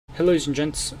Hello ladies and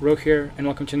gents, Ro here, and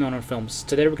welcome to NOandROfilms.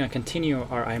 Today we're going to continue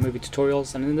our iMovie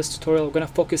tutorials, and in this tutorial we're going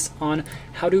to focus on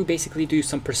how to basically do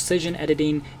some precision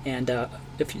editing, and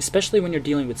especially when you're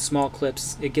dealing with small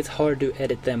clips, it gets hard to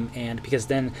edit them, and because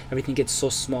then everything gets so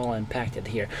small and impacted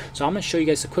here. So I'm going to show you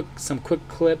guys some quick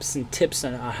clips and tips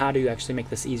on how to actually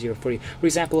make this easier for you. For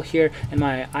example, here in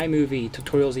my iMovie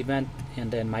tutorials event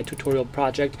and then my tutorial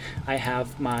project, I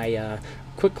have my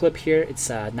quick clip here. It's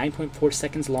 9.4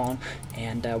 seconds long,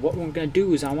 and what we're going to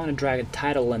do is I want to drag a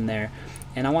title in there,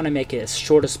 and I want to make it as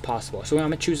short as possible. So I'm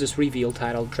going to choose this reveal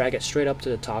title, drag it straight up to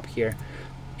the top here,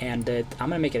 and I'm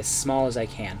going to make it as small as I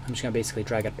can. I'm just going to basically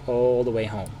drag it all the way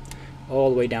home,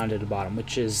 all the way down to the bottom,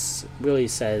 which is really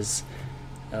says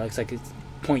looks like it's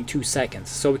 0.2 seconds.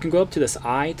 So we can go up to this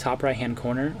top right hand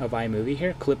corner of iMovie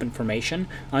here, clip information,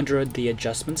 under the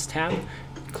adjustments tab.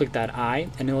 Click that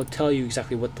and it will tell you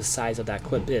exactly what the size of that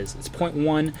clip is. It's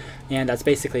 0.1, and that's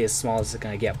basically as small as it's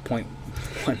going to get,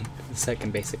 0.1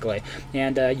 second basically.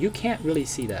 And you can't really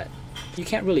see that. You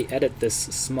can't really edit this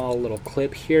small little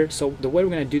clip here. So the way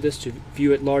we're going to do this to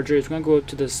view it larger is we're going to go up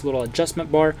to this little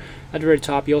adjustment bar at the very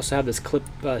top. You also have this clip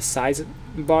size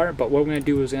bar, but what we're going to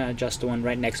do is we're going to adjust the one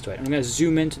right next to it. I'm going to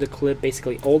zoom into the clip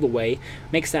basically all the way,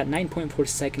 makes that 9.4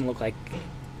 second look like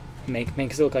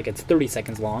makes it look like it's 30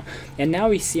 seconds long. And now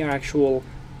we see our actual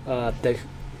the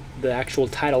actual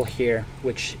title here,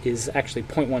 which is actually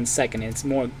 0.1 second, and it's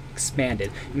more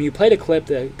expanded. When you play the clip,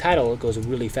 the title goes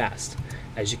really fast,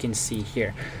 as you can see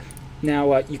here.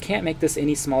 Now you can't make this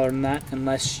any smaller than that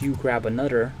unless you grab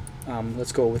another.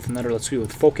 Let's go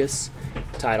with focus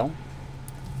title.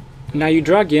 Now you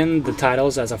drag in the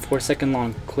titles as a 4-second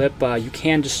long clip. You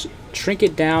can just shrink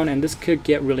it down, and this could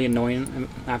get really annoying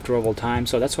after a time.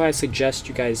 So that's why I suggest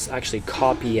you guys actually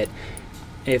copy it.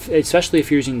 Especially if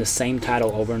you're using the same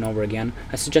title over and over again,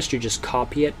 I suggest you just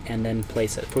copy it and then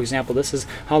place it. For example, this is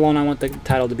how long I want the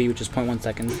title to be, which is 0.1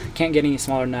 seconds. Can't get any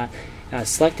smaller than that.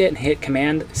 Select it and hit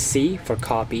Command C for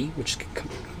copy, which is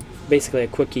basically a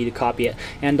quick key to copy it.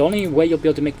 And the only way you'll be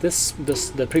able to make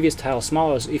the previous title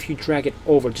smaller is if you drag it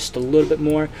over just a little bit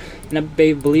more, and I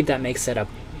believe that makes it a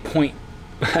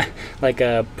like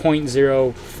a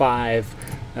 0.05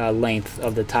 length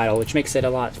of the title, which makes it a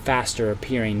lot faster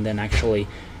appearing than actually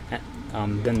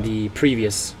than the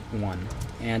previous one.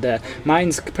 And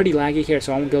mine's pretty laggy here,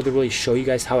 so I won't be able to really show you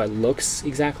guys how it looks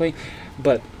exactly,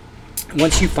 but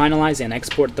once you finalize and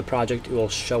export the project, it will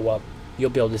show up. You'll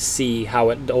be able to see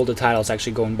how all the titles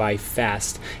actually going by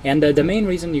fast. And the main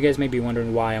reason you guys may be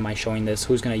wondering, why am I showing this,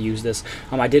 who's going to use this,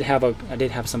 I did have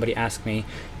somebody ask me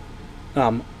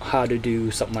how to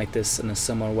do something like this in a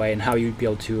similar way, and how you'd be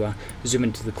able to zoom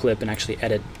into the clip and actually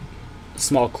edit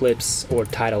small clips or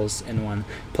titles in one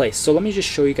place. So let me just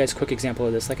show you guys a quick example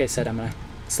of this. Like I said, I'm going to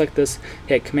select this,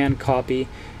 hit Command Copy,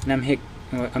 and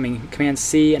I'm Command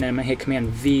C, and then I'm going to hit Command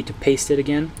V to paste it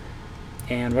again.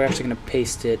 And we're actually going to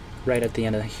paste it right at the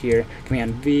end of here.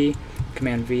 Command V,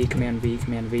 Command V, Command V,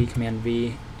 Command V, Command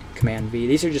V, Command V.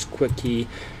 These are just quick key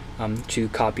to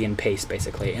copy and paste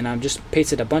basically. And I've just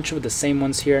pasted a bunch of the same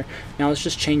ones here. Now let's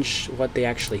just change what they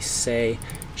actually say,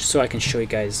 just so I can show you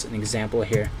guys an example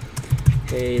here.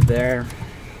 Hey there.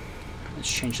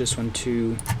 Let's change this one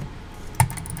to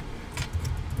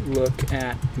 "Look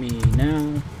at me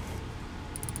now."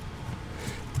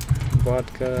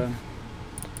 Vodka.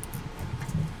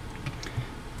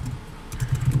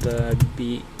 The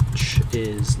beach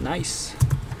is nice.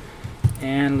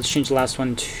 And let's change the last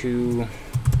one to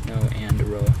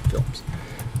NOandROfilms.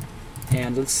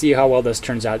 And let's see how well this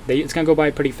turns out. It's gonna go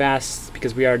by pretty fast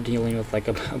because we are dealing with, like,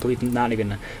 I believe not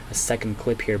even a second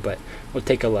clip here, but we'll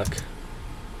take a look.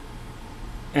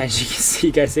 As you can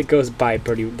see, guys, it goes by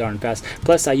pretty darn fast.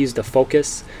 Plus I used the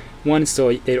focus one, so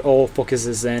it all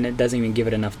focuses in. It doesn't even give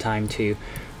it enough time to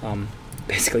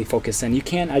basically focus in.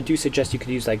 I do suggest you could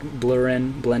use like blur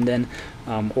in, blend in,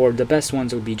 or the best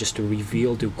ones would be just to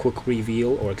reveal, do quick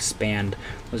reveal, or expand.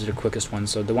 Those are the quickest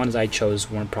ones. So the ones I chose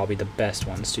weren't probably the best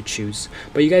ones to choose.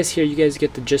 But you guys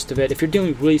get the gist of it. If you're dealing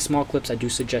with really small clips, I do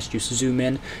suggest you zoom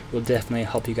in. It will definitely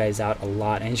help you guys out a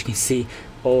lot. And as you can see,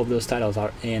 all of those titles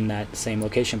are in that same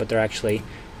location, but they're actually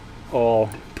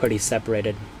all pretty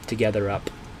separated together up.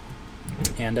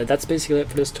 And that's basically it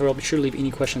for this tutorial. Be sure to leave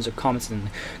any questions or comments in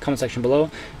the comment section below.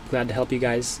 Glad to help you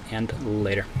guys, and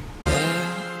later.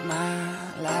 Let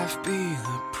my life be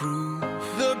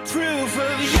the proof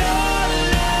of your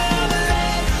love.